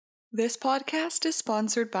This podcast is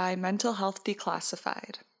sponsored by Mental Health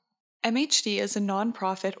Declassified. MHD is a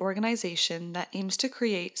nonprofit organization that aims to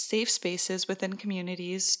create safe spaces within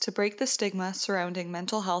communities to break the stigma surrounding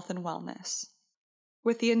mental health and wellness.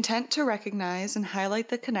 With the intent to recognize and highlight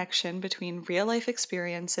the connection between real-life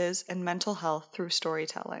experiences and mental health through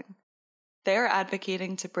storytelling, they are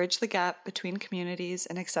advocating to bridge the gap between communities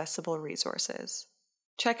and accessible resources.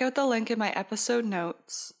 Check out the link in my episode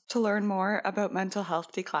notes to learn more about Mental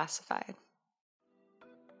Health Declassified.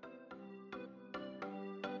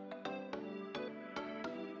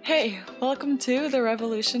 Hey, welcome to The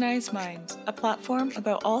Revolutionized Mind, a platform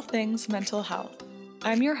about all things mental health.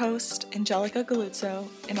 I'm your host, Angelica Galuzzo,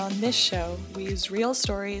 and on this show, we use real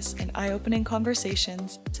stories and eye-opening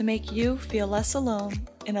conversations to make you feel less alone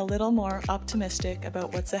and a little more optimistic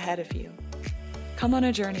about what's ahead of you. Come on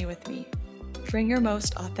a journey with me. Bring your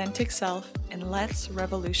most authentic self and let's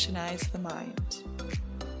revolutionize the mind.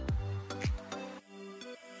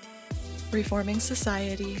 Reforming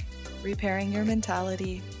society, repairing your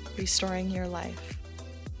mentality, restoring your life.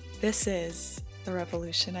 This is The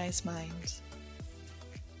Revolutionized Mind.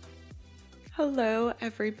 Hello,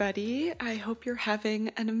 everybody. I hope you're having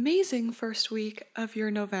an amazing first week of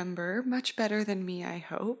your November. Much better than me, I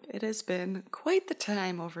hope. It has been quite the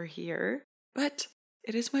time over here, but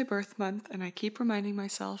it is my birth month, and I keep reminding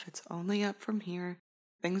myself it's only up from here.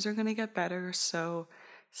 Things are going to get better, so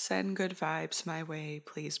send good vibes my way,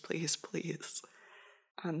 please, please, please.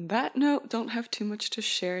 On that note, don't have too much to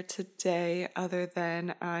share today other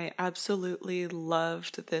than I absolutely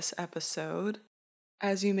loved this episode.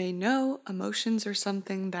 As you may know, emotions are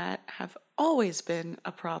something that have always been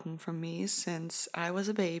a problem for me since I was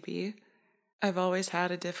a baby. I've always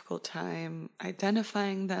had a difficult time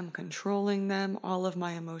identifying them, controlling them. All of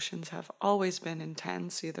my emotions have always been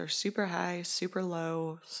intense, either super high, super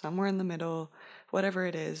low, somewhere in the middle. Whatever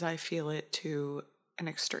it is, I feel it to an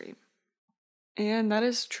extreme. And that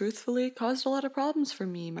has truthfully caused a lot of problems for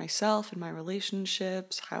me, myself, and my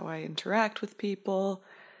relationships, how I interact with people.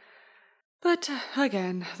 But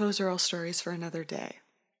again, those are all stories for another day.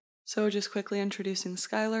 So just quickly introducing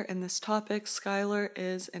Skylar in this topic. Skylar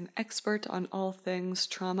is an expert on all things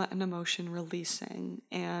trauma and emotion releasing,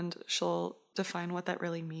 and she'll define what that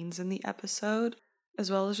really means in the episode, as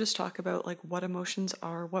well as just talk about what emotions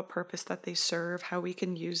are, what purpose that they serve, how we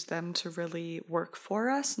can use them to really work for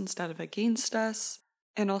us instead of against us,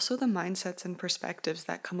 and also the mindsets and perspectives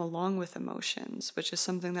that come along with emotions, which is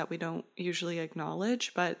something that we don't usually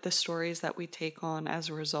acknowledge, but the stories that we take on as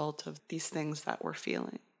a result of these things that we're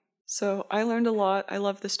feeling. So I learned a lot. I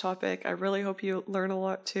love this topic. I really hope you learn a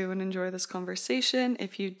lot too and enjoy this conversation.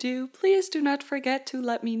 If you do, please do not forget to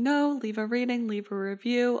let me know, leave a rating, leave a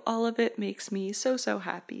review. All of it makes me so, so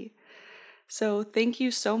happy. So thank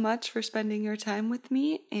you so much for spending your time with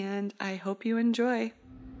me, and I hope you enjoy.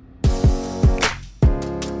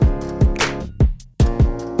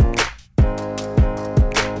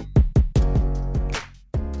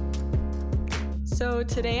 So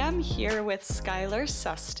today I'm here with Skylar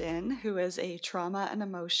Sustin, who is a trauma and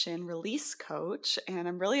emotion release coach, and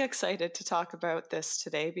I'm really excited to talk about this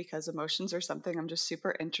today because emotions are something I'm just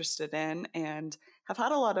super interested in and have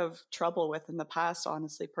had a lot of trouble with in the past,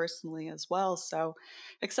 honestly, personally as well. So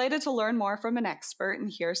excited to learn more from an expert and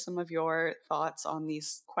hear some of your thoughts on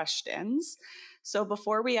these questions. So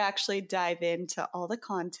before we actually dive into all the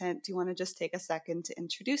content, do you want to just take a second to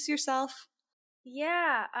introduce yourself?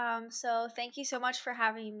 Yeah, so thank you so much for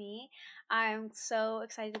having me. I'm so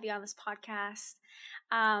excited to be on this podcast.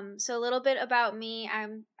 So a little bit about me.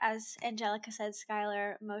 I'm, as Angelica said,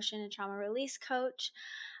 Skylar, emotion and trauma release coach.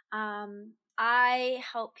 I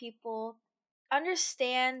help people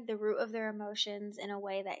understand the root of their emotions in a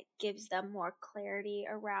way that gives them more clarity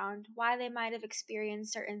around why they might have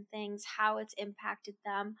experienced certain things, how it's impacted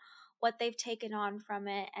them, what they've taken on from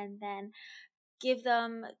it, and then give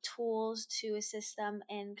them tools to assist them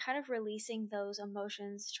in kind of releasing those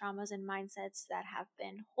emotions, traumas, and mindsets that have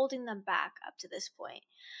been holding them back up to this point.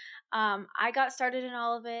 I got started in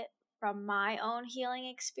all of it from my own healing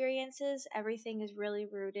experiences. Everything is really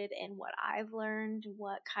rooted in what I've learned,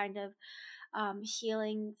 what kind of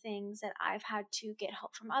healing things that I've had to get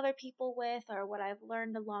help from other people with, or what I've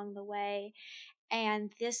learned along the way.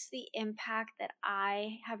 And the impact that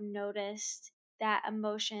I have noticed that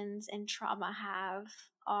emotions and trauma have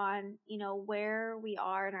on, where we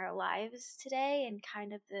are in our lives today and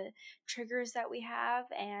kind of the triggers that we have,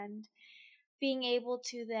 and being able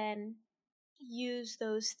to then use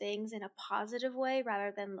those things in a positive way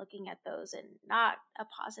rather than looking at those in not a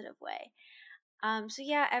positive way. So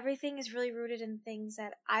yeah, everything is really rooted in things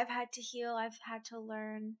that I've had to heal, I've had to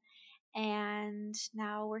learn, And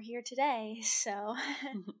now we're here today. So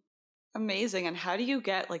Amazing. And how do you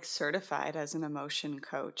get like certified as an emotion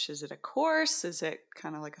coach? Is it a course? Is it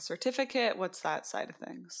kind of like a certificate? What's that side of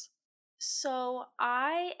things? So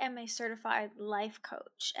I am a certified life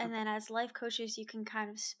coach. And Okay. then as life coaches, you can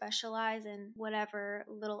kind of specialize in whatever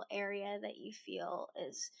little area that you feel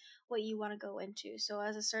is what you want to go into. So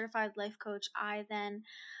as a certified life coach, I then,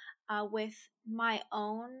 with my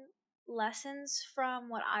own lessons from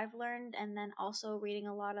what I've learned, and then also reading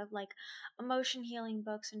a lot of like emotion healing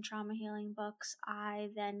books and trauma healing books,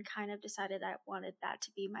 I then kind of decided I wanted that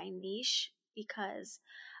to be my niche because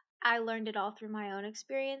I learned it all through my own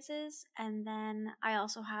experiences. And then I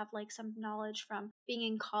also have like some knowledge from being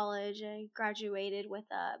in college. I graduated with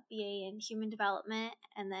a BA in human development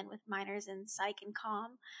and then with minors in psych and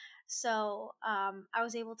comm. So I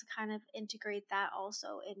was able to kind of integrate that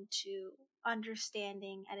also into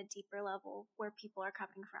understanding at a deeper level where people are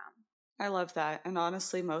coming from. I love that. And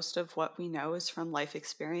honestly, most of what we know is from life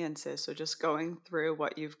experiences. So just going through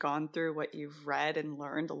what you've gone through, what you've read and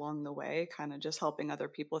learned along the way, kind of just helping other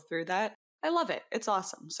people through that. I love it. It's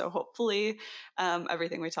awesome. So hopefully,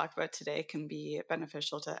 everything we talked about today can be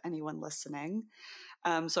beneficial to anyone listening.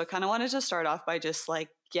 So I kind of wanted to start off by just like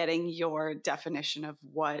getting your definition of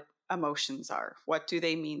what emotions are. What do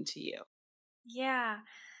they mean to you? Yeah,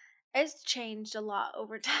 it's changed a lot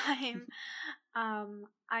over time.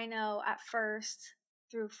 I know at first,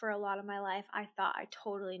 through for a lot of my life, I thought I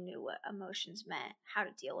totally knew what emotions meant, how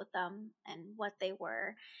to deal with them, and what they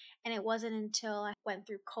were. And it wasn't until I went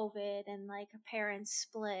through COVID and like a parents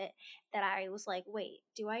split that I was like, wait,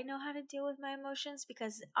 do I know how to deal with my emotions?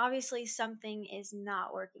 Because obviously something is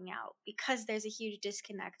not working out because there's a huge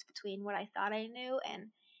disconnect between what I thought I knew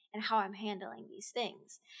and how I'm handling these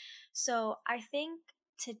things. So I think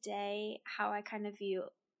today, how I kind of view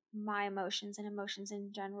my emotions and emotions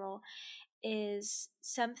in general is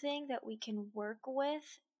something that we can work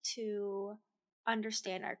with to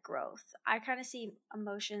understand our growth. I kind of see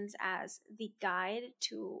emotions as the guide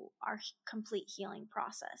to our complete healing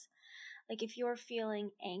process. Like if you're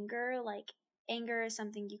feeling anger, like anger is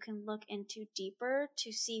something you can look into deeper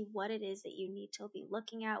to see what it is that you need to be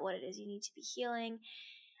looking at, what it is you need to be healing.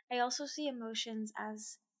 I also see emotions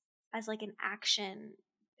as like an action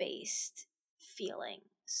based feeling.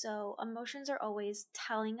 So emotions are always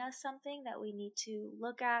telling us something that we need to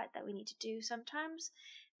look at, that we need to do. Sometimes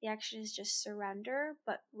the action is just surrender,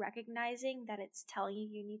 but recognizing that it's telling you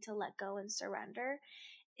you need to let go and surrender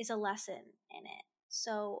is a lesson in it.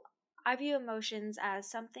 So I view emotions as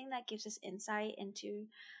something that gives us insight into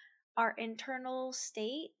our internal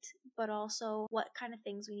state, but also what kind of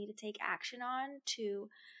things we need to take action on to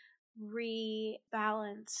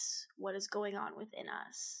rebalance what is going on within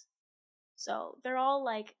us. So they're all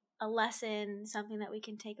like a lesson, something that we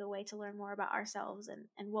can take away to learn more about ourselves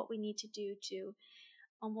and what we need to do to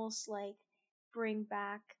almost like bring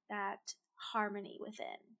back that harmony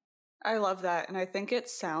within. I love that. And I think it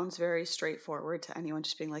sounds very straightforward to anyone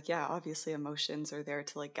just being like, yeah, obviously emotions are there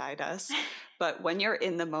to like guide us. But when you're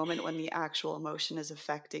in the moment, when the actual emotion is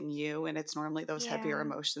affecting you, and it's normally those heavier Yeah.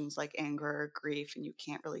 emotions like anger or grief, and you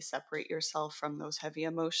can't really separate yourself from those heavy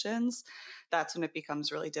emotions, that's when it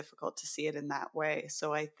becomes really difficult to see it in that way.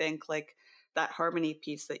 So I think like that harmony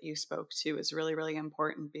piece that you spoke to is really, really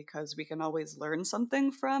important because we can always learn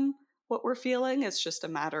something from what we're feeling. It's just a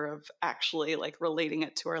matter of actually like relating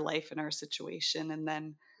it to our life and our situation and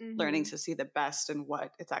then learning Mhm. to see the best in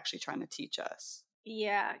what it's actually trying to teach us.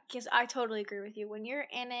 Yeah, cuz I totally agree with you. When you're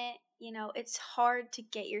in it, it's hard to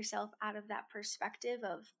get yourself out of that perspective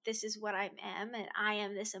of this is what I am and I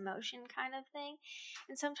am this emotion kind of thing.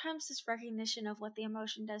 And sometimes this recognition of what the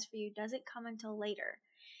emotion does for you doesn't come until later.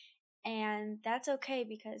 And that's okay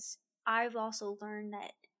because I've also learned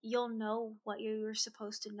that you'll know what you're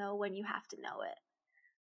supposed to know when you have to know it.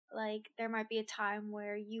 Like, there might be a time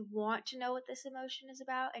where you want to know what this emotion is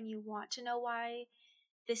about and you want to know why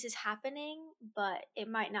this is happening, but it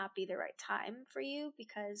might not be the right time for you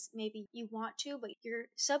because maybe you want to, but you're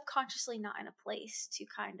subconsciously not in a place to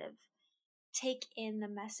kind of take in the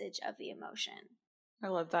message of the emotion. I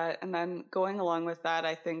love that. And then going along with that,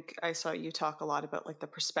 I think I saw you talk a lot about like the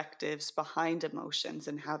perspectives behind emotions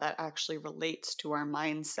and how that actually relates to our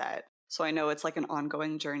mindset. So I know it's like an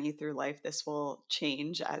ongoing journey through life. This will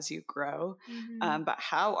change as you grow. Hmm. But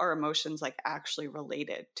how are emotions like actually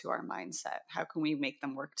related to our mindset? How can we make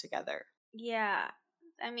them work together? Yeah.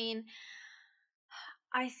 I mean,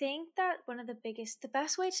 I think that the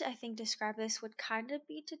best way to, I think, describe this would kind of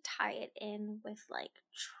be to tie it in with like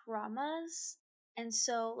traumas. And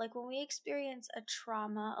so, like, when we experience a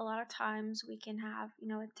trauma, a lot of times we can have,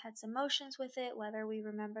 intense emotions with it, whether we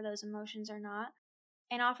remember those emotions or not.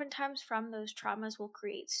 And oftentimes, from those traumas, we'll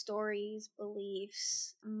create stories,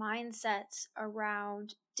 beliefs, mindsets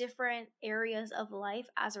around different areas of life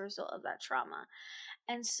as a result of that trauma.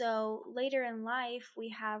 And so, later in life, we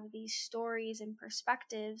have these stories and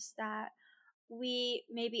perspectives that we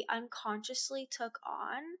maybe unconsciously took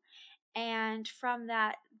on, and from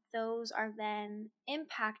that, those are then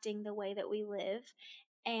impacting the way that we live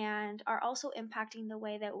and are also impacting the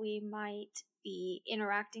way that we might be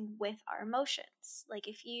interacting with our emotions. Like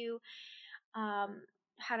if you um,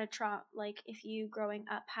 had a trauma, like if you growing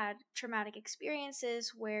up had traumatic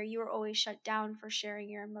experiences where you were always shut down for sharing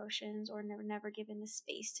your emotions or never given the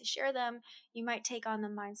space to share them, you might take on the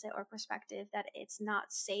mindset or perspective that it's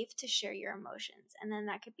not safe to share your emotions. And then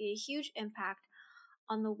that could be a huge impact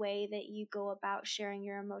on the way that you go about sharing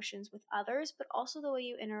your emotions with others, but also the way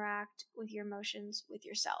you interact with your emotions with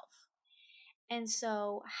yourself. And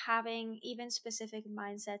so, having even specific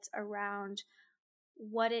mindsets around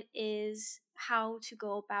what it is, how to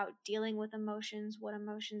go about dealing with emotions, what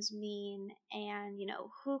emotions mean, and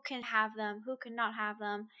who can have them, who cannot have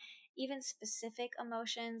them, even specific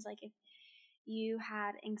emotions, like if you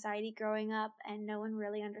had anxiety growing up and no one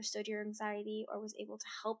really understood your anxiety or was able to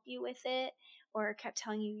help you with it, or kept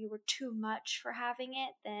telling you were too much for having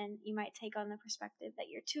it, then you might take on the perspective that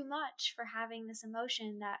you're too much for having this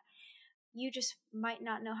emotion that you just might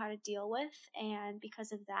not know how to deal with. And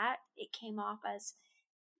because of that, it came off as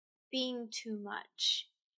being too much.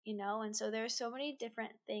 And so there's so many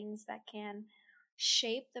different things that can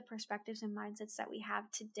shape the perspectives and mindsets that we have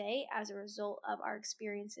today as a result of our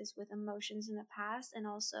experiences with emotions in the past, and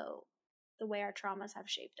also the way our traumas have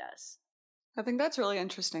shaped us. I think that's really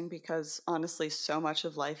interesting because honestly, so much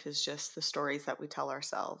of life is just the stories that we tell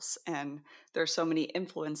ourselves. And there's so many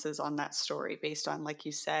influences on that story based on, like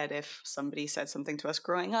you said, if somebody said something to us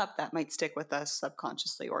growing up, that might stick with us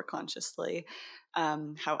subconsciously or consciously.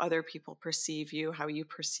 How other people perceive you, how you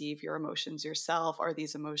perceive your emotions yourself. Are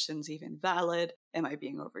these emotions even valid? Am I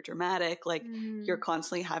being over dramatic? Like you're Mm-hmm.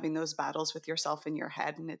 constantly having those battles with yourself in your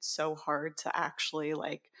head. And it's so hard to actually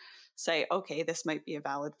say, okay, this might be a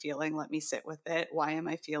valid feeling. Let me sit with it. Why am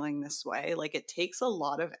I feeling this way? Like it takes a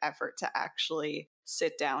lot of effort to actually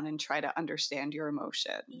sit down and try to understand your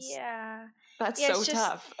emotions. Yeah. That's Yeah, so it's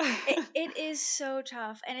just tough. it is so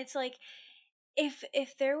tough. And it's like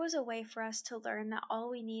if there was a way for us to learn that all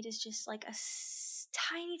we need is just like a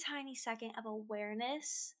tiny tiny second of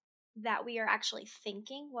awareness that we are actually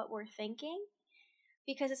thinking what we're thinking,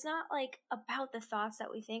 because it's not like about the thoughts that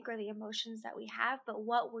we think or the emotions that we have, but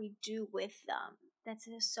what we do with them. That's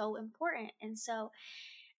just so important. And so,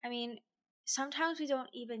 I mean, sometimes we don't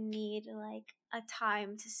even need like a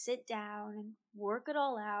time to sit down and work it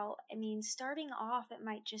all out. I mean, starting off, it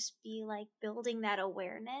might just be like building that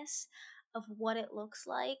awareness of what it looks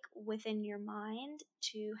like within your mind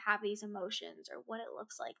to have these emotions, or what it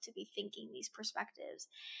looks like to be thinking these perspectives,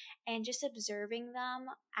 and just observing them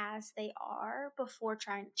as they are before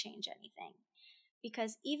trying to change anything.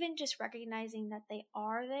 Because even just recognizing that they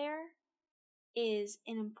are there is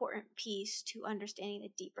an important piece to understanding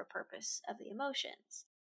the deeper purpose of the emotions.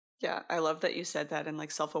 Yeah, I love that you said that. And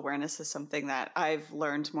like self awareness is something that I've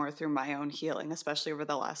learned more through my own healing, especially over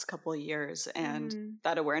the last couple of years. And Mm-hmm.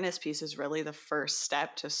 that awareness piece is really the first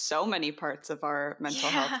step to so many parts of our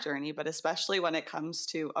mental health Yeah, journey, but especially when it comes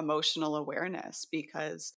to emotional awareness,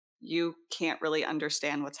 because you can't really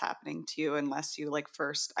understand what's happening to you unless you like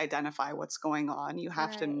first identify what's going on. You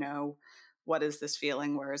have to right. know, what is this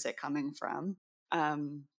feeling? Where is it coming from?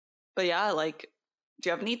 Um, but yeah, like, do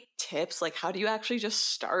you have any tips? Like, how do you actually just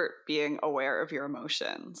start being aware of your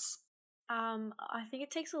emotions? I think it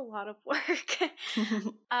takes a lot of work.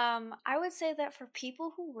 I would say that for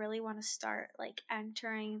people who really want to start like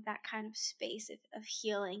entering that kind of space of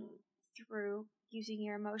healing through using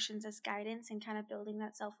your emotions as guidance and kind of building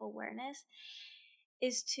that self-awareness,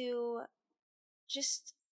 is to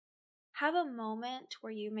just have a moment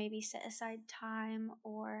where you maybe set aside time,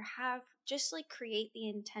 or have just like create the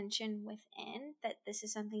intention within that this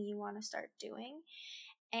is something you want to start doing,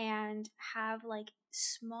 and have like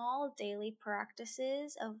small daily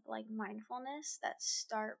practices of like mindfulness that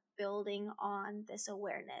start building on this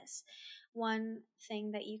awareness. One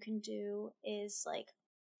thing that you can do is like,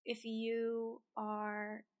 if you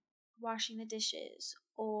are washing the dishes,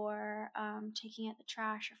 or taking out the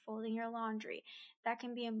trash, or folding your laundry, that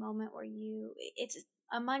can be a moment where it's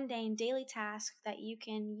a mundane daily task that you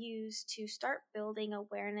can use to start building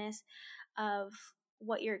awareness of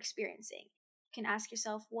what you're experiencing. You can ask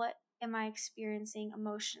yourself, what am I experiencing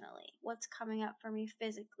emotionally? What's coming up for me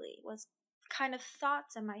physically? What kind of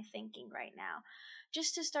thoughts am I thinking right now?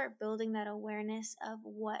 Just to start building that awareness of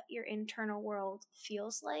what your internal world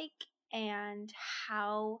feels like and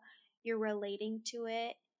how you're relating to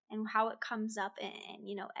it and how it comes up in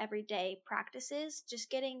everyday practices. Just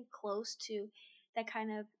getting close to that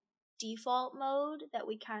kind of default mode that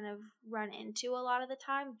we kind of run into a lot of the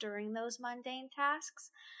time during those mundane tasks.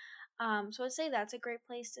 So I'd say that's a great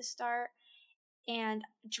place to start. And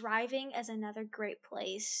driving is another great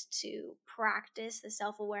place to practice the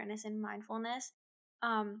self awareness and mindfulness.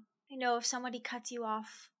 If somebody cuts you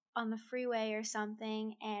off on the freeway or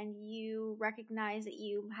something and you recognize that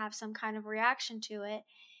you have some kind of reaction to it,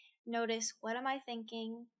 notice, what am I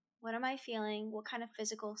thinking? What am I feeling? What kind of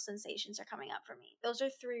physical sensations are coming up for me? Those are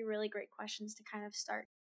three really great questions to kind of start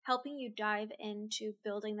helping you dive into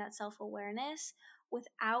building that self awareness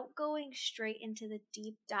without going straight into the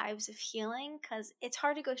deep dives of healing, because it's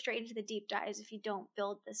hard to go straight into the deep dives if you don't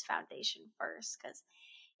build this foundation first, because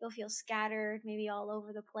you'll feel scattered, maybe all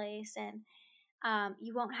over the place, and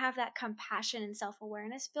you won't have that compassion and self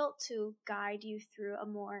awareness built to guide you through a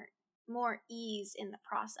more ease in the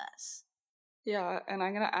process. Yeah, and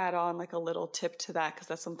I'm going to add on like a little tip to that because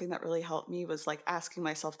that's something that really helped me was like asking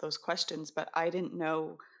myself those questions, but I didn't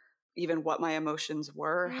know even what my emotions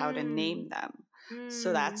were, how to Mm, name them.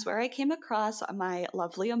 So that's mm. where I came across my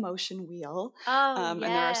lovely emotion wheel. Oh, And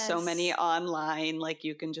there are so many yes. online, like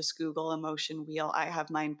you can just Google emotion wheel. I have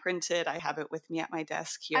mine printed. I have it with me at my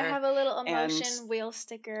desk I here. have a little And emotion wheel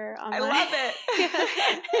sticker on I my. love it.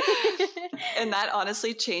 And that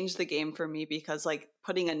honestly changed the game for me because like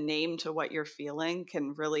putting a name to what you're feeling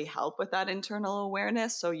can really help with that internal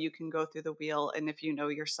awareness. So you can go through the wheel, and if you know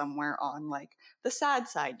you're somewhere on like the sad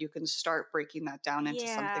side, you can start breaking that down into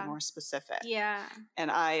something Yeah. more specific. Yeah.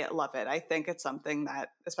 And I love it. I think it's something that,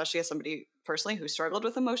 especially as somebody personally who struggled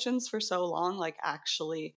with emotions for so long, like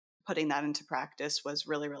actually putting that into practice was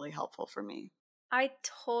really, really helpful for me. I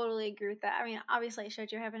totally agree with that. I mean, obviously I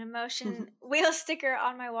showed you I have an emotion wheel sticker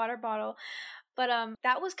on my water bottle, but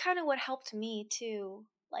that was kind of what helped me to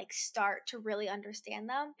like start to really understand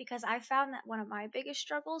them, because I found that one of my biggest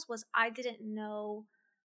struggles was I didn't know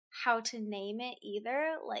how to name it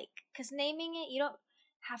either. Like, because naming it, you don't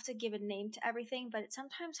have to give a name to everything, but it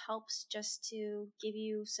sometimes helps just to give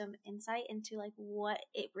you some insight into like what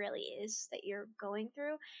it really is that you're going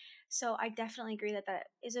through. So I definitely agree that that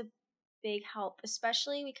is a big help,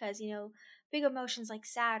 especially because, big emotions like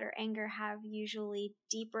sad or anger have usually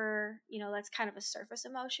deeper, that's kind of a surface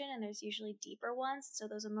emotion, and there's usually deeper ones. So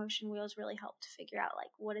those emotion wheels really help to figure out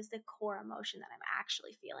like what is the core emotion that I'm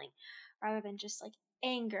actually feeling, rather than just like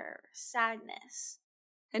anger, sadness.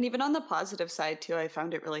 And even on the positive side too, I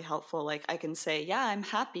found it really helpful. Like I can say, yeah, I'm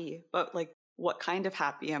happy, but like what kind of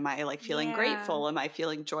happy am I? Like feeling Yeah. grateful? Am I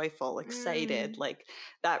feeling joyful, excited? Mm. Like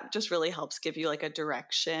that just really helps give you like a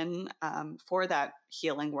direction for that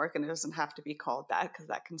healing work. And it doesn't have to be called that because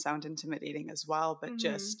that can sound intimidating as well. But Mm-hmm.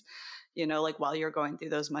 just, like while you're going through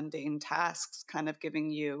those mundane tasks, kind of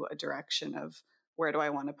giving you a direction of where do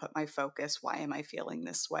I want to put my focus? Why am I feeling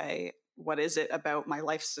this way? What is it about my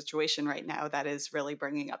life situation right now that is really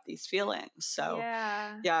bringing up these feelings? So,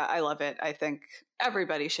 Yeah. yeah, I love it. I think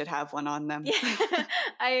everybody should have one on them. Yeah,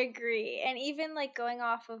 I agree. And even like going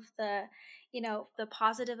off of the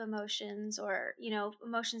positive emotions, or,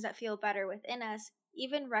 emotions that feel better within us,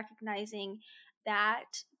 even recognizing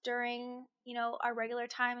that during, our regular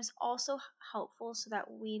time is also helpful, so that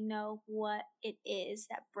we know what it is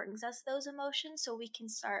that brings us those emotions, so we can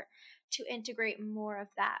start to integrate more of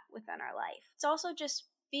that within our life. It's also just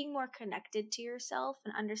being more connected to yourself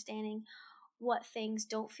and understanding what things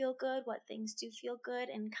don't feel good, what things do feel good,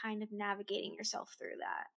 and kind of navigating yourself through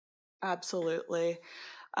that. Absolutely.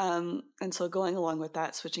 And so, going along with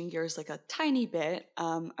that, switching gears like a tiny bit,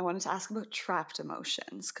 I wanted to ask about trapped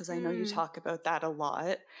emotions because I know you Mm. talk about that a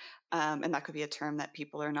lot. And that could be a term that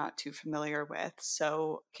people are not too familiar with.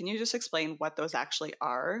 So, can you just explain what those actually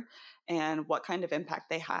are and what kind of impact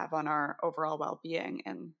they have on our overall well being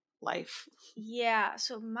and life? Yeah,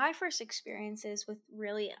 so my first experiences with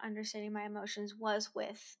really understanding my emotions was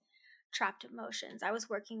with trapped emotions. I was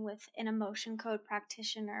working with an emotion code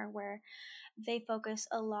practitioner where they focus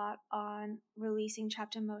a lot on releasing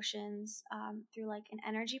trapped emotions through like an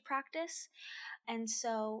energy practice. And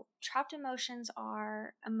so, trapped emotions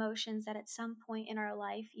are emotions that at some point in our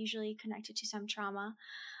life, usually connected to some trauma,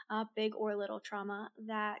 big or little trauma,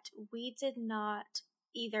 that we did not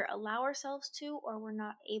either allow ourselves to or were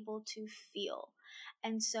not able to feel.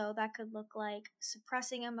 And so that could look like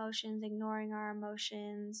suppressing emotions, ignoring our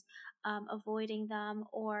emotions, avoiding them,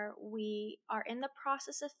 or we are in the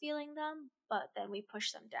process of feeling them, but then we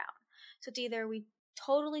push them down. So it's either we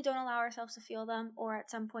totally don't allow ourselves to feel them, or at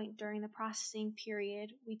some point during the processing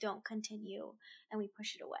period, we don't continue and we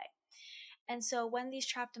push it away. And so when these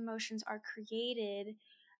trapped emotions are created,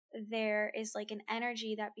 there is like an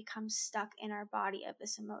energy that becomes stuck in our body of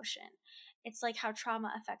this emotion. It's like how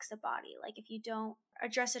trauma affects the body. Like if you don't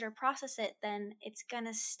address it or process it, then it's going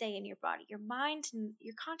to stay in your body. Your mind,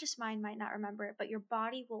 your conscious mind might not remember it, but your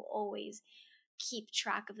body will always keep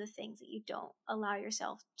track of the things that you don't allow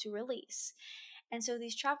yourself to release. And so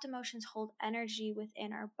these trapped emotions hold energy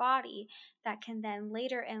within our body that can then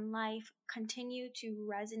later in life continue to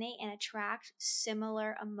resonate and attract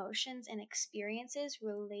similar emotions and experiences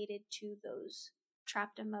related to those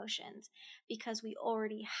trapped emotions because we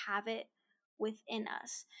already have it within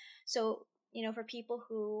us. So, for people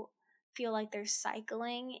who feel like they're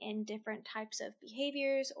cycling in different types of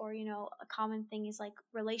behaviors, or a common thing is like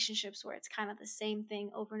relationships where it's kind of the same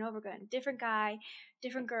thing over and over again, different guy,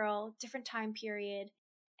 different girl, different time period,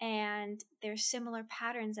 and there's similar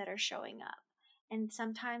patterns that are showing up. And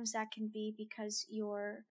sometimes that can be because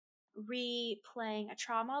you're replaying a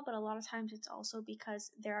trauma, but a lot of times it's also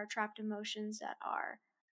because there are trapped emotions that are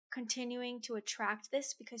continuing to attract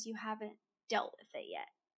this because you haven't dealt with it yet.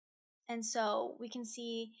 And so we can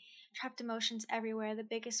see trapped emotions everywhere. The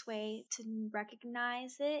biggest way to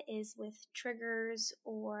recognize it is with triggers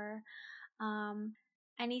or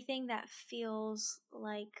anything that feels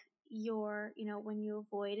like when you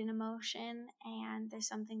avoid an emotion and there's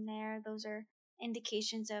something there, those are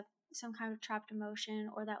indications of some kind of trapped emotion,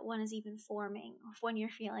 or that one is even forming when you're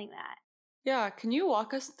feeling that. Yeah, can you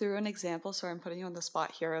walk us through an example? Sorry, I'm putting you on the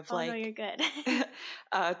spot here of Oh, no, you're good.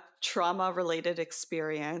 a trauma-related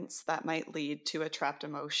experience that might lead to a trapped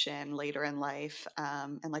emotion later in life,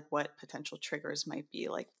 and like what potential triggers might be,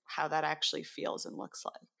 like how that actually feels and looks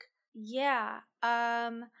like. Yeah.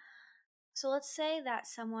 So let's say that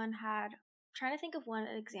someone had, I'm trying to think of one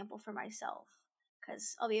example for myself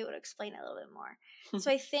because I'll be able to explain it a little bit more. So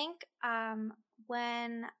I think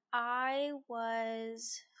when I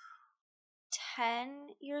was 10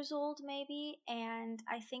 years old, maybe, and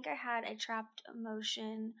I think I had a trapped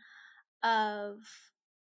emotion of,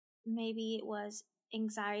 maybe it was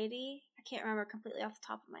anxiety. I can't remember completely off the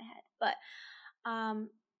top of my head, but um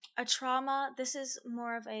a trauma, this is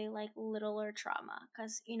more of a like littler trauma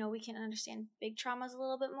because we can understand big traumas a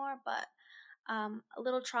little bit more, but a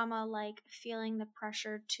little trauma like feeling the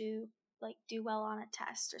pressure to like do well on a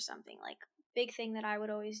test or something. Like big thing that I would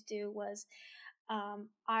always do was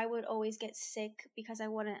I would always get sick because I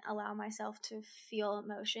wouldn't allow myself to feel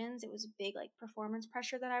emotions. It was a big like performance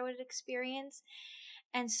pressure that I would experience.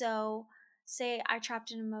 And so say I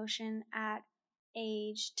trapped an emotion at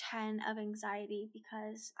age 10 of anxiety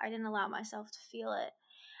because I didn't allow myself to feel it.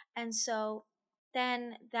 And so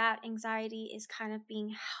then that anxiety is kind of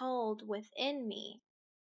being held within me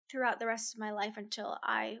throughout the rest of my life until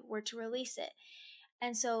I were to release it.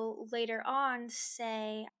 And so later on,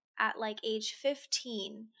 say at like age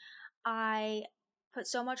 15, I put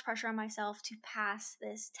so much pressure on myself to pass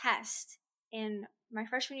this test in my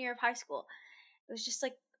freshman year of high school. It was just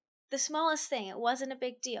like the smallest thing. It wasn't a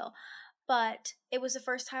big deal. But it was the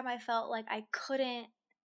first time I felt like I couldn't,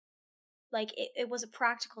 like, it was a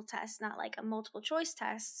practical test, not like a multiple choice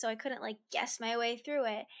test. So I couldn't, like, guess my way through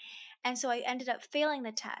it. And so I ended up failing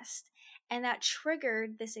the test. And that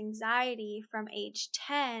triggered this anxiety from age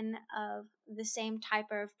 10 of the same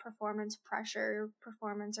type of performance pressure,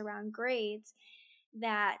 performance around grades,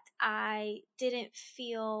 that I didn't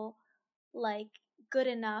feel like good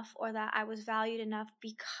enough or that I was valued enough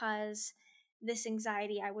because this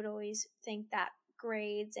anxiety, I would always think that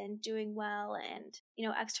grades and doing well and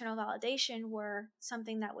external validation were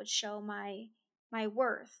something that would show my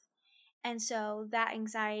worth. And so that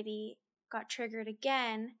anxiety got triggered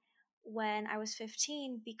again when I was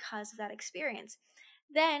 15 because of that experience.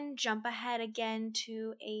 Then jump ahead again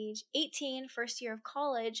to age 18, first year of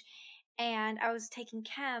college, and I was taking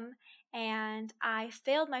chem and I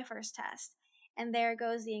failed my first test. And there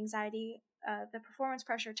goes the anxiety, the performance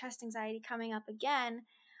pressure, test anxiety coming up again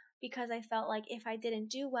because I felt like if I didn't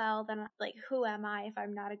do well, then like who am I if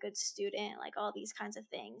I'm not a good student? Like all these kinds of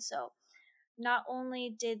things. So not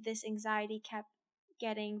only did this anxiety kept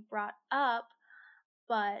getting brought up,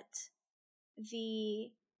 but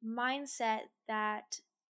the mindset that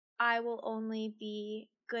I will only be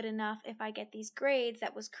good enough if I get these grades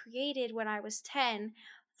that was created when I was 10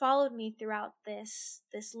 followed me throughout this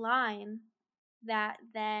line that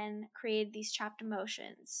then created these trapped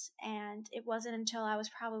emotions. And it wasn't until I was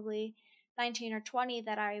probably 19 or 20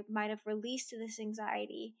 that I might have released this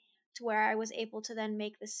anxiety to where I was able to then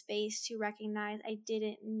make the space to recognize I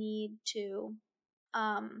didn't need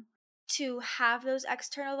um to have those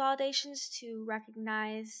external validations to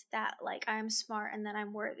recognize that like I'm smart and that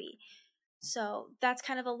I'm worthy. So that's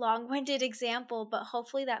kind of a long-winded example, but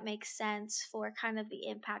hopefully that makes sense for kind of the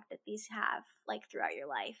impact that these have like throughout your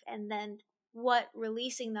life, and then what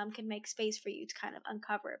releasing them can make space for you to kind of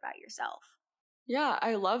uncover about yourself. Yeah,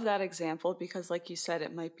 I love that example because, like you said,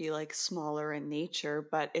 it might be like smaller in nature,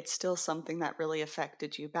 but it's still something that really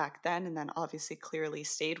affected you back then and then obviously clearly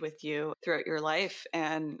stayed with you throughout your life.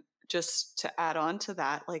 And just to add on to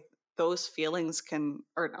that, like those feelings can,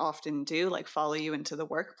 or often do, like follow you into the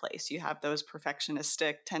workplace. You have those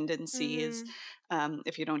perfectionistic tendencies. Mhm.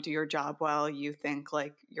 If you don't do your job well, you think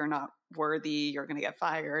like you're not worthy, you're going to get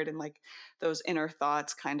fired. And like those inner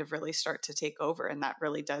thoughts kind of really start to take over. And that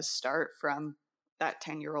really does start from that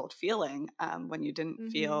 10-year-old feeling when you didn't Mhm.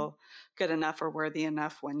 feel good enough or worthy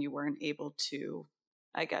enough, when you weren't able to,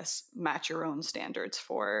 I guess, match your own standards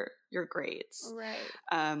for your grades. Right.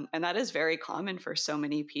 And that is very common for so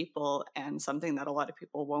many people, and something that a lot of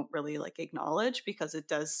people won't really like acknowledge because it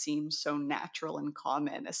does seem so natural and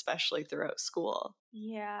common, especially throughout school.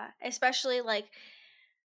 Yeah, especially like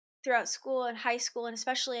throughout school and high school, and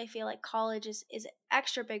especially I feel like college is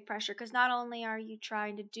extra big pressure because not only are you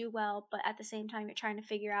trying to do well, but at the same time you're trying to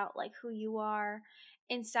figure out like who you are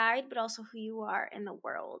inside, but also who you are in the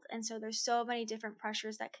world. And so there's so many different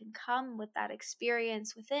pressures that can come with that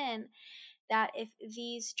experience within, that if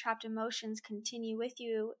these trapped emotions continue with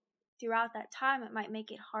you throughout that time, it might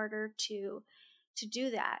make it harder to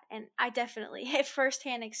do that. And I definitely at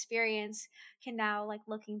firsthand experience can now, like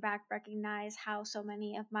looking back, recognize how so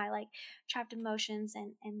many of my like trapped emotions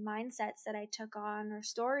and mindsets that I took on, or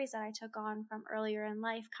stories that I took on from earlier in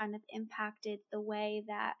life, kind of impacted the way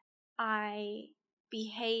that I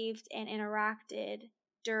behaved and interacted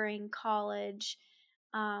during college,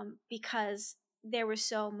 because there was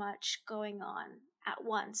so much going on at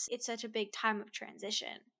once. It's such a big time of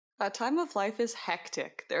transition. That time of life is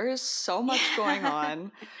hectic. There is so much going Yeah.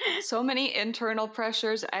 on, so many internal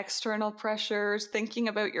pressures, external pressures, thinking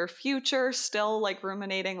about your future, still like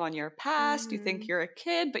ruminating on your past. You think Mhm. you're a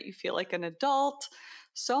kid, but you feel like an adult.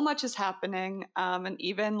 So much is happening. And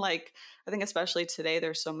even like, I think, especially today,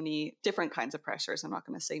 there's so many different kinds of pressures. I'm not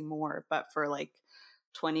going to say more, but for like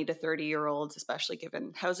 20 to 30-year-olds, especially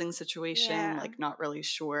given housing situation, Yeah. like not really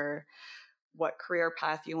sure what career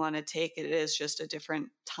path you want to take. It is just a different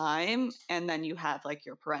time. And then you have like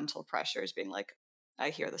your parental pressures being like, I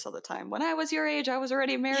hear this all the time. When I was your age, I was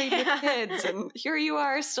already married with Yeah. kids, and here you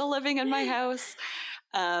are still living in my house.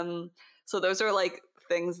 Um, so those are like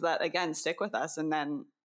things that again stick with us. And then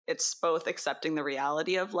it's both accepting the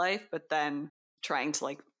reality of life, but then trying to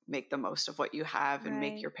like make the most of what you have and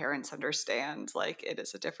make Right. your parents understand like it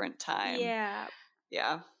is a different time. Yeah.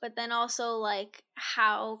 Yeah. But then also, like,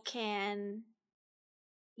 how can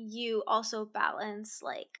you also balance,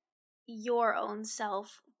 like, your own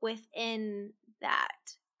self within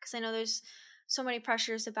that? Because I know there's so many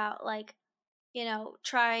pressures about, like,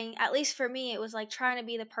 trying, at least for me, it was like trying to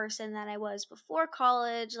be the person that I was before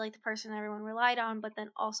college, like the person everyone relied on, but then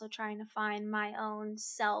also trying to find my own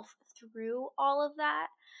self through all of that,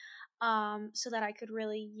 so that I could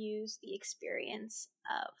really use the experience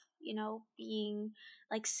of, being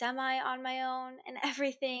like semi on my own and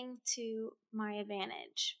everything to my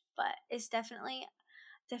advantage. But it's definitely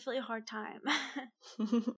a hard time.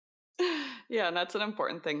 Yeah, and that's an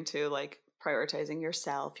important thing too, like prioritizing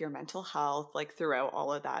yourself, your mental health, like throughout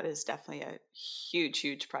all of that is definitely a huge,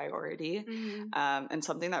 huge priority. Hmm. And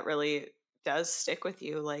something that really does stick with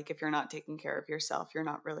you. Like if you're not taking care of yourself, you're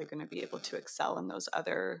not really going to be able to excel in those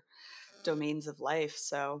other domains of life.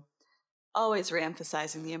 So always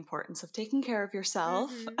reemphasizing the importance of taking care of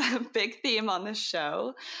yourself. Hmm. Big theme on this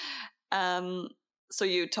show. Um, so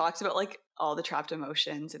you talked about like all the trapped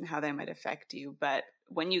emotions and how they might affect you, but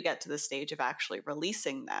when you get to the stage of actually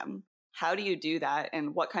releasing them, how do you do that?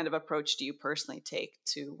 And what kind of approach do you personally take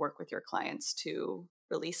to work with your clients to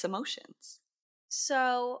release emotions?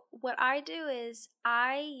 So, what I do is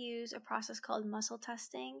I use a process called muscle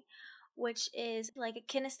testing, which is like a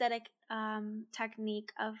kinesthetic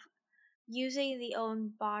technique of using the own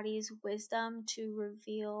body's wisdom to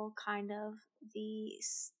reveal kind of the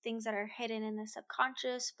things that are hidden in the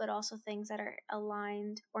subconscious, but also things that are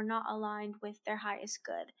aligned or not aligned with their highest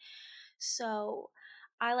good. So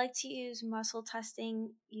I like to use muscle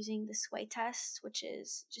testing using the sway test, which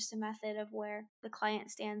is just a method of where the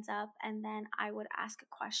client stands up and then I would ask a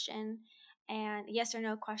question. and yes or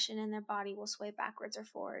no question, and their body will sway backwards or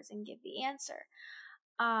forwards and give the answer.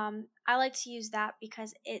 I like to use that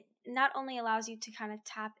because it not only allows you to kind of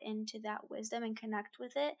tap into that wisdom and connect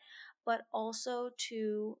with it, but also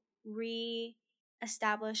to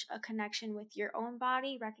re-establish a connection with your own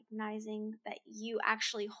body, recognizing that you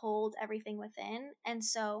actually hold everything within. And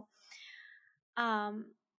so um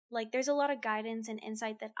like there's a lot of guidance and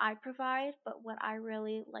insight that I provide, but what I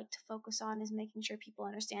really like to focus on is making sure people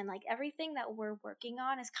understand like everything that we're working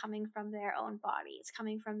on is coming from their own body, it's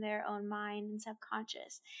coming from their own mind and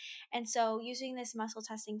subconscious. And so using this muscle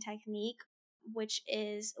testing technique, which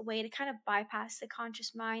is a way to kind of bypass the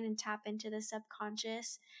conscious mind and tap into the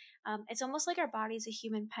subconscious, it's almost like our body is a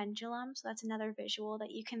human pendulum, so that's another visual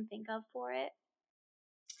that you can think of for it.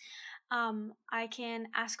 I can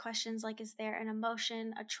ask questions like, is there an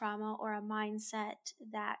emotion, a trauma, or a mindset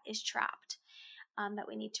that is trapped, that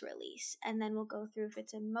we need to release? And then we'll go through, if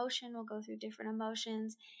it's emotion, we'll go through different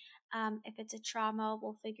emotions. If it's a trauma,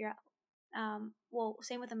 we'll figure out, well,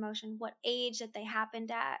 same with emotion, what age that they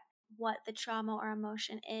happened at, what the trauma or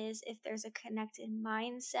emotion is, if there's a connected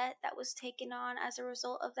mindset that was taken on as a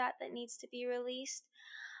result of that that needs to be released.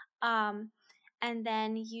 Um, and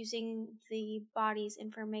then using the body's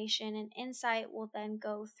information and insight, will then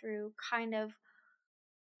go through kind of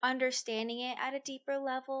understanding it at a deeper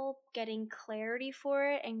level, getting clarity for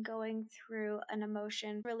it, and going through an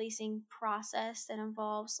emotion releasing process that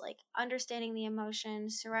involves like understanding the emotion,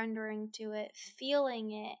 surrendering to it,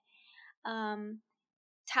 feeling it, um,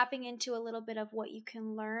 tapping into a little bit of what you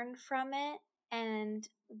can learn from it, and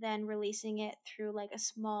then releasing it through like a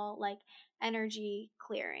small like energy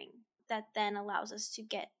clearing that then allows us to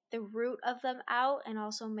get the root of them out and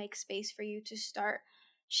also make space for you to start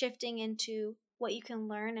shifting into what you can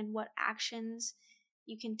learn and what actions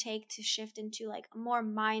you can take to shift into like a more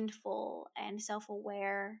mindful and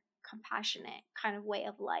self-aware, compassionate kind of way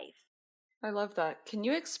of life. I love that. Can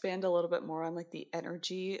you expand a little bit more on like the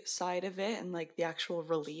energy side of it and like the actual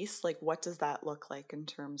release? Like what does that look like in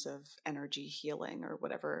terms of energy healing or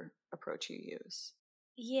whatever approach you use?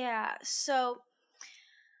 Yeah, so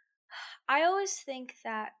I always think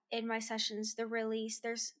that in my sessions, the release,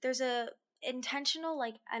 there's a intentional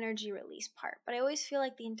like energy release part, but I always feel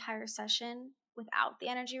like the entire session without the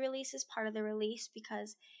energy release is part of the release,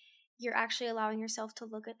 because you're actually allowing yourself to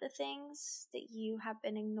look at the things that you have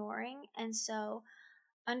been ignoring. And so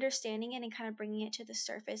understanding it and kind of bringing it to the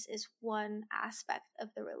surface is one aspect of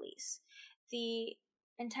the release. The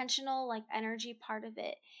intentional like energy part of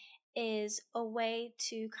it is a way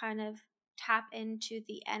to kind of tap into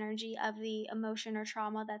the energy of the emotion or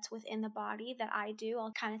trauma that's within the body that I do.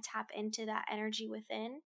 I'll kind of tap into that energy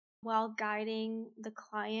within while guiding the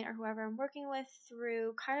client or whoever I'm working with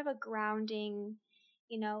through kind of a grounding,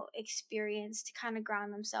 experience to kind of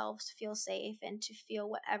ground themselves, to feel safe and to feel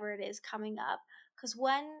whatever it is coming up. Because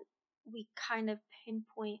when we kind of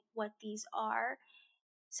pinpoint what these are,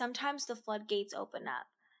 sometimes the floodgates open up.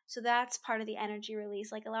 So that's part of the energy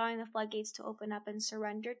release, like allowing the floodgates to open up and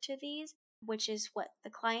surrender to these, which is what the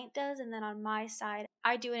client does. And then on my side,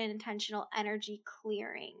 I do an intentional energy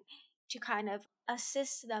clearing to kind of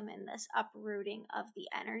assist them in this uprooting of the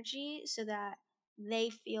energy so that they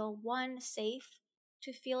feel, one, safe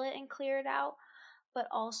to feel it and clear it out, but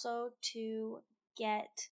also to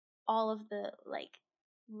get all of the like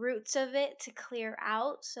roots of it to clear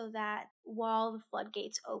out so that while the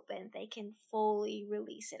floodgates open, they can fully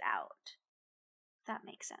release it out. If that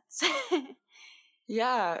makes sense.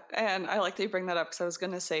 Yeah, and I like that you bring that up because I was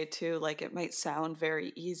going to say too, like it might sound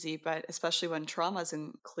very easy, but especially when trauma is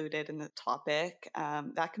included in the topic,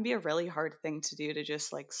 that can be a really hard thing to do, to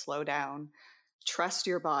just like slow down, trust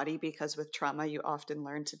your body, because with trauma, you often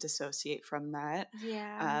learn to dissociate from that,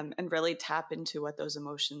 Yeah. and really tap into what those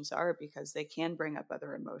emotions are, because they can bring up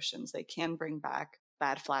other emotions. They can bring back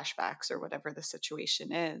bad flashbacks or whatever the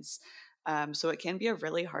situation is. So it can be a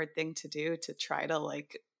really hard thing to do, to try to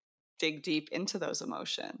like dig deep into those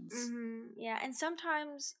emotions. Yeah, and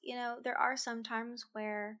sometimes, there are some times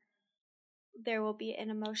where there will be an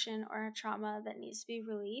emotion or a trauma that needs to be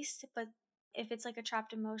released, but if it's like a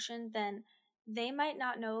trapped emotion, then they might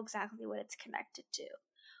not know exactly what it's connected to.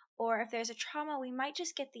 Or if there's a trauma, we might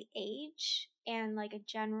just get the age and like a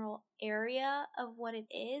general area of what it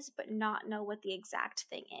is, but not know what the exact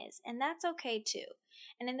thing is. And that's okay too.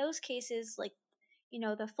 And in those cases, like,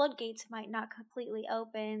 the floodgates might not completely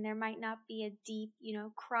open. There might not be a deep,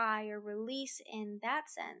 cry or release in that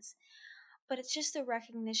sense. But it's just the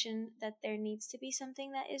recognition that there needs to be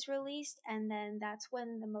something that is released. And then that's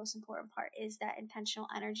when the most important part is that intentional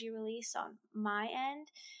energy release on my end,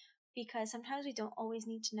 because sometimes we don't always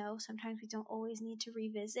need to know, sometimes we don't always need to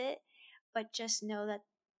revisit, but just know that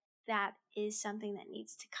that is something that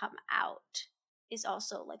needs to come out is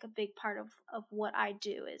also like a big part of what I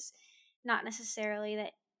do. Is not necessarily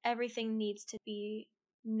that everything needs to be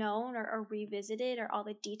known or revisited or all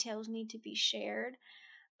the details need to be shared,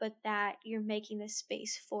 but that you're making the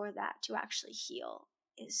space for that to actually heal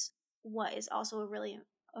is what is also a really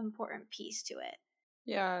important piece to it.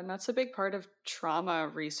 Yeah, and that's a big part of trauma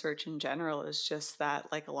research in general is just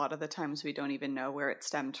that, like, a lot of the times we don't even know where it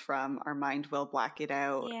stemmed from. Our mind will black it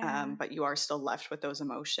out, Yeah. but you are still left with those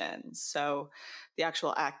emotions. So the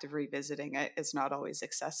actual act of revisiting it is not always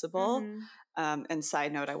accessible. Mm-hmm. And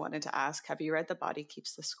side note, I wanted to ask, have you read The Body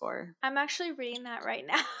Keeps the Score? I'm actually reading that right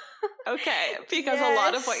now. Okay, because a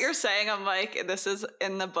lot of what you're Yes. saying, I'm like, this is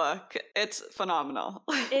in the book. It's phenomenal.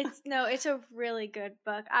 It's a really good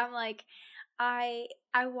book. I'm like, I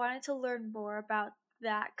wanted to learn more about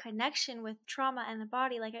that connection with trauma and the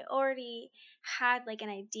body. Like I already had like an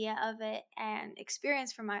idea of it and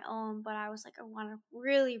experience from my own, but I was like, I want to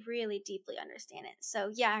really, really deeply understand it.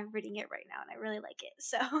 So yeah, I'm reading it right now and I really like it.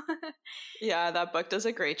 So Yeah, that book does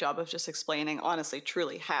a great job of just explaining, honestly,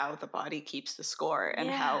 truly how the body keeps the score and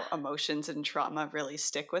yeah. how emotions and trauma really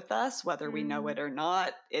stick with us, whether we know Mm. it or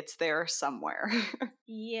not. It's there somewhere.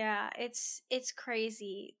 Yeah, it's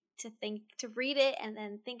crazy to think to read it and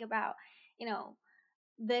then think about, you know,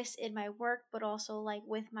 this in my work, but also like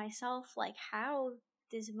with myself, like how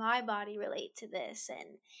does my body relate to this?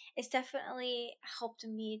 And it's definitely helped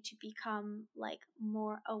me to become like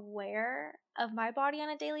more aware of my body on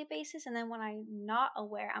a daily basis. And then when I'm not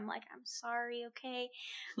aware, I'm like, I'm sorry, okay?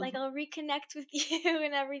 Like I'll reconnect with you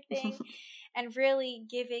and everything. And really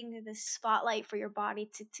giving the spotlight for your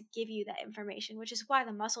body to give you that information, which is why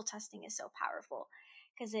the muscle testing is so powerful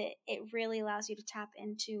because it really allows you to tap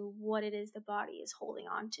into what it is the body is holding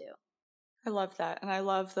on to. I love that. And I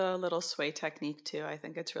love the little sway technique too. I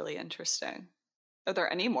think it's really interesting. Are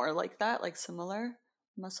there any more like that, like similar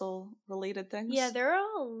muscle related Yeah, things? there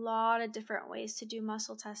are a lot of different ways to do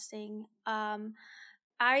muscle testing.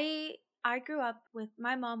 I I grew up with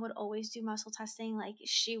my mom would always do muscle testing. Like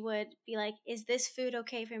she would be like, "Is this food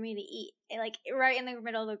okay for me to eat?" Like right in the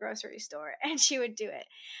middle of the grocery store, and she would do it.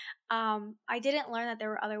 I didn't learn that there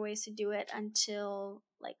were other ways to do it until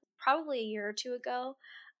like probably a year or two ago,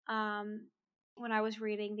 um, when I was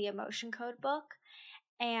reading the Emotion Code book,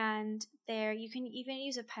 and there you can even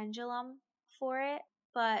use a pendulum for it,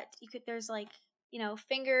 but you could there's like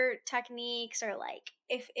finger techniques or like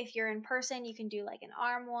if you're in person you can do like an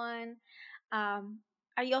arm one.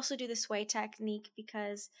 I also do the sway technique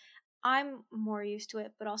because I'm more used to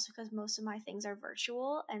it, but also because most of my things are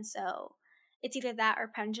virtual. And so it's either that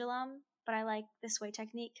or pendulum. But I like the sway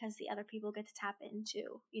technique because the other people get to tap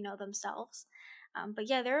into, themselves. But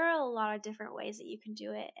yeah, there are a lot of different ways that you can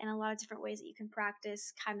do it and a lot of different ways that you can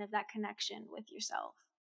practice kind of that connection with yourself.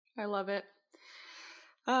 I love it.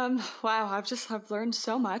 Wow, I've learned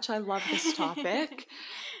so much. I love this topic.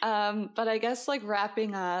 But I guess like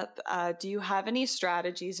wrapping up, do you have any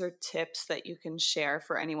strategies or tips that you can share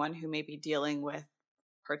for anyone who may be dealing with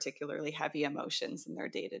particularly heavy emotions in their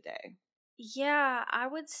day to day? Yeah, I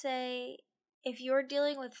would say if you're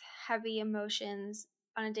dealing with heavy emotions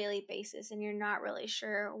on a daily basis and you're not really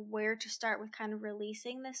sure where to start with kind of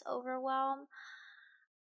releasing this overwhelm,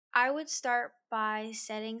 I would start by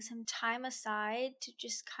setting some time aside to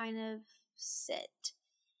just kind of sit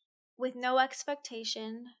with no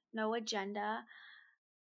expectation, no agenda.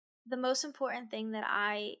 The most important thing that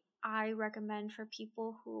I recommend for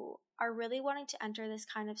people who are really wanting to enter this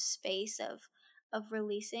kind of space of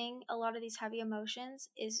releasing a lot of these heavy emotions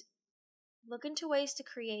is look into ways to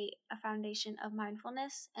create a foundation of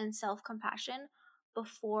mindfulness and self-compassion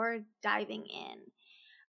before diving in,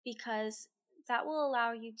 because that will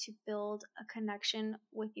allow you to build a connection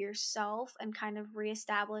with yourself and kind of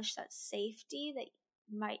reestablish that safety that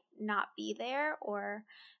might not be there or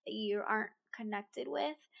that you aren't connected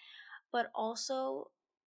with, but also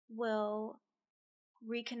will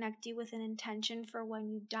reconnect you with an intention for when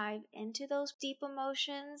you dive into those deep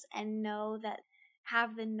emotions and know that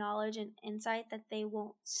have the knowledge and insight that they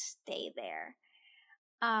won't stay there.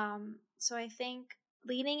 So I think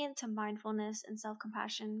leaning into mindfulness and self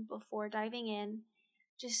compassion before diving in,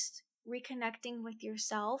 just reconnecting with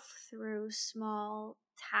yourself through small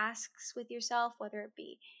tasks with yourself, whether it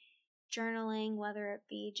be journaling, whether it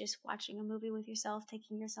be just watching a movie with yourself,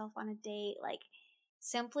 taking yourself on a date, like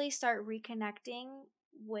simply start reconnecting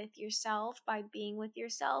with yourself by being with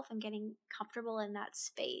yourself and getting comfortable in that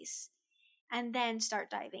space, and then start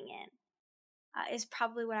diving in. Is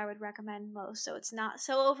probably what I would recommend most. So it's not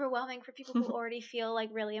so overwhelming for people who already feel like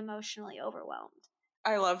really emotionally overwhelmed.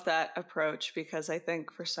 I love that approach because I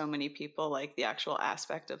think for so many people, like the actual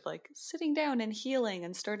aspect of like sitting down and healing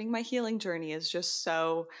and starting my healing journey is just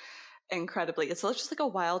so incredibly, it's just like a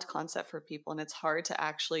wild concept for people and it's hard to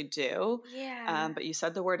actually do. Yeah. But you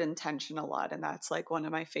said the word intention a lot, and that's like one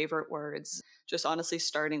of my favorite words. Just honestly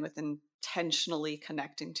starting with intentionally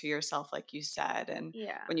connecting to yourself, like you said. And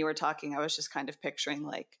Yeah. when you were talking, I was just kind of picturing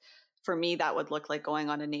like, for me, that would look like going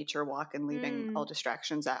on a nature walk and leaving all Mm.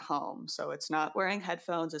 distractions at home. So it's not wearing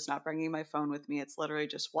headphones, it's not bringing my phone with me. It's literally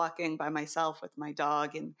just walking by myself with my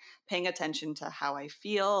dog and paying attention to how I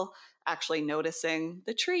feel, actually noticing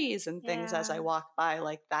the trees and things as I Yeah. walk by.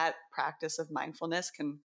 Like that practice of mindfulness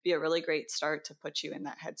can be a really great start to put you in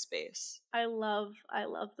that headspace. I love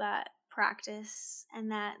that practice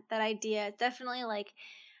and that idea. It's definitely like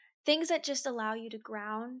things that just allow you to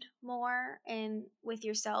ground more and with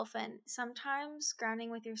yourself, and sometimes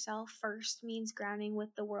grounding with yourself first means grounding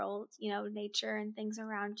with the world, nature and things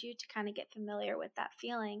around you to kind of get familiar with that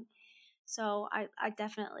feeling. So I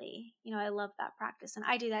definitely, I love that practice and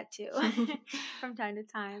I do that too from time to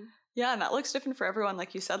time. Yeah, and that looks different for everyone.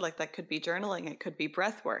 Like you said, like that could be journaling, it could be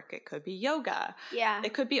breath work, it could be yoga, Yeah.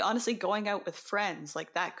 it could be honestly going out with friends.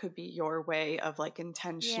 Like that could be your way of like Yeah.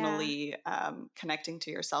 intentionally connecting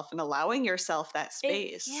to yourself and allowing yourself that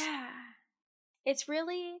space. Yeah. It's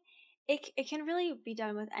really it can really be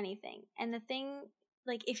done with anything. And the thing,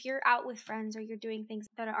 like if you're out with friends or you're doing things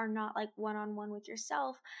that are not like one-on-one with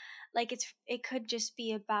yourself, like it could just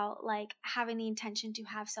be about like having the intention to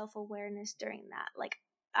have self-awareness during that. Like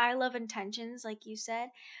I love intentions like you said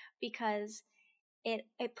because it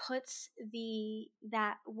puts the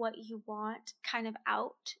that what you want kind of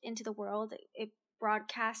out into the world. It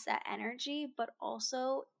broadcasts that energy, but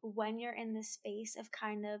also when you're in this space of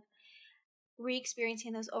kind of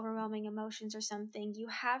re-experiencing those overwhelming emotions or something, you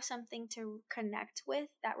have something to connect with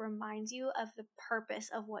that reminds you of the purpose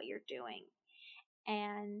of what you're doing,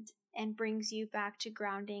 and brings you back to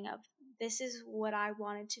grounding of this is what I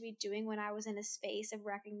wanted to be doing when I was in a space of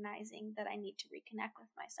recognizing that I need to reconnect with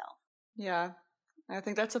myself. Yeah. I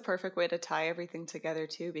think that's a perfect way to tie everything together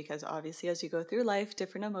too, because obviously as you go through life,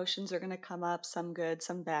 different emotions are going to come up, some good,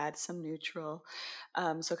 some bad, some neutral.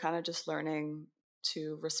 So kind of just learning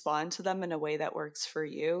to respond to them in a way that works for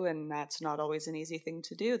you. And that's not always an easy thing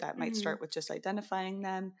to do. That might Mm-hmm. start with just identifying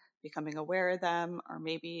them, becoming aware of them, or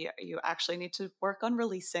maybe you actually need to work on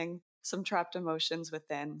releasing some trapped emotions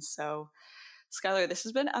within. So Skylar, this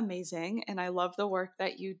has been amazing, and I love the work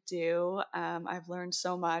that you do. I've learned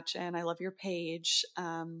so much, and I love your page.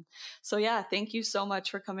 So, yeah, thank you so much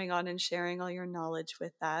for coming on and sharing all your knowledge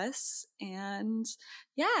with us. And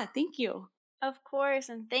yeah, thank you. Of course,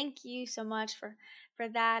 and thank you so much for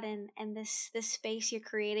that, and this space you're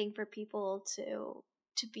creating for people to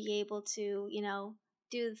be able to,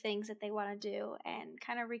 do the things that they want to do and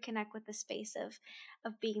kind of reconnect with the space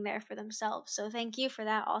of being there for themselves. So thank you for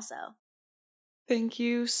that also. Thank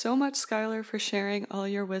you so much, Skylar, for sharing all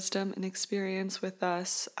your wisdom and experience with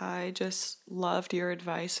us. I just loved your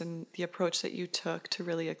advice and the approach that you took to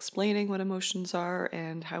really explaining what emotions are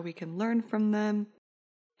and how we can learn from them.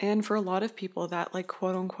 And for a lot of people, that like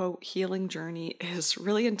quote unquote healing journey is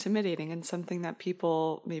really intimidating and something that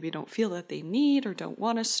people maybe don't feel that they need or don't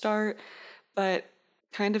want to start. But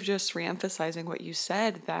kind of just reemphasizing what you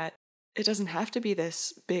said, that it doesn't have to be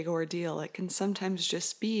this big ordeal. It can sometimes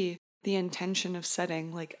just be the intention of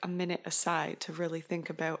setting like a minute aside to really think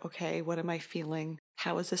about, okay, what am I feeling?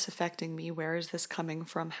 How is this affecting me? Where is this coming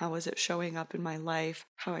from? How is it showing up in my life?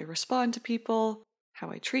 How I respond to people? How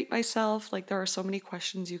I treat myself? Like, there are so many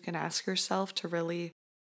questions you can ask yourself to really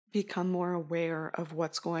become more aware of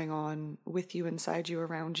what's going on with you, inside you,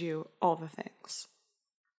 around you, all the things.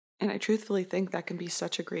 And I truthfully think that can be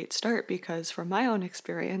such a great start because, from my own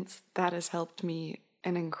experience, that has helped me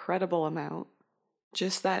an incredible amount.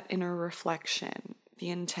 Just that inner reflection, the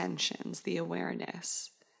intentions, the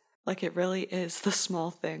awareness. Like, it really is the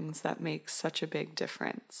small things that make such a big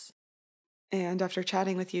difference. And after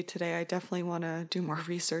chatting with you today, I definitely want to do more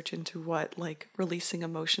research into what like releasing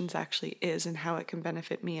emotions actually is and how it can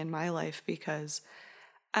benefit me in my life, because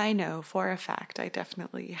I know for a fact I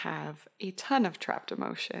definitely have a ton of trapped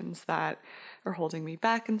emotions that are holding me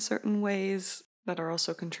back in certain ways, that are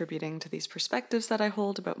also contributing to these perspectives that I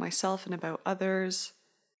hold about myself and about others.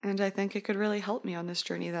 And I think it could really help me on this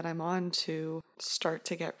journey that I'm on to start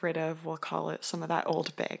to get rid of, we'll call it, some of that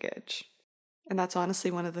old baggage. And that's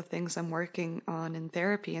honestly one of the things I'm working on in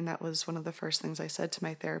therapy. And that was one of the first things I said to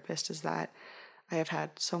my therapist, is that I have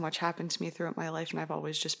had so much happen to me throughout my life and I've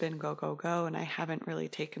always just been go, go, go. And I haven't really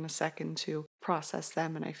taken a second to process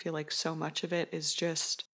them. And I feel like so much of it is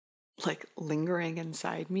just like lingering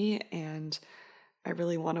inside me. And I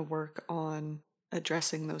really want to work on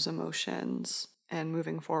addressing those emotions and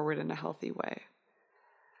moving forward in a healthy way.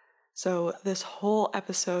 So this whole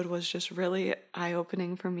episode was just really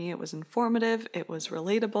eye-opening for me. It was informative, it was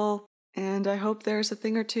relatable, and I hope there's a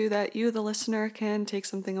thing or two that you, the listener, can take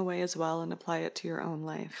something away as well and apply it to your own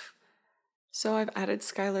life. So I've added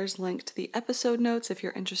Skylar's link to the episode notes. If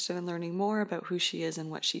you're interested in learning more about who she is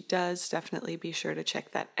and what she does, definitely be sure to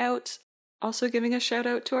check that out. Also giving a shout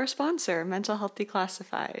out to our sponsor, Mental Health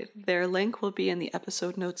Declassified. Their link will be in the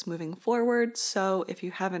episode notes moving forward, so if you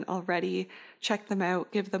haven't already, check them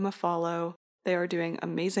out, give them a follow. They are doing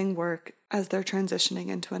amazing work as they're transitioning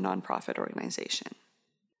into a nonprofit organization.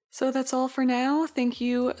 So that's all for now. Thank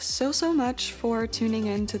you so much for tuning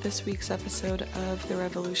in to this week's episode of The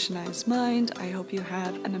Revolutionized Mind. I hope you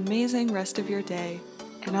have an amazing rest of your day,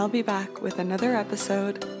 and I'll be back with another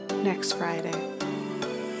episode next Friday.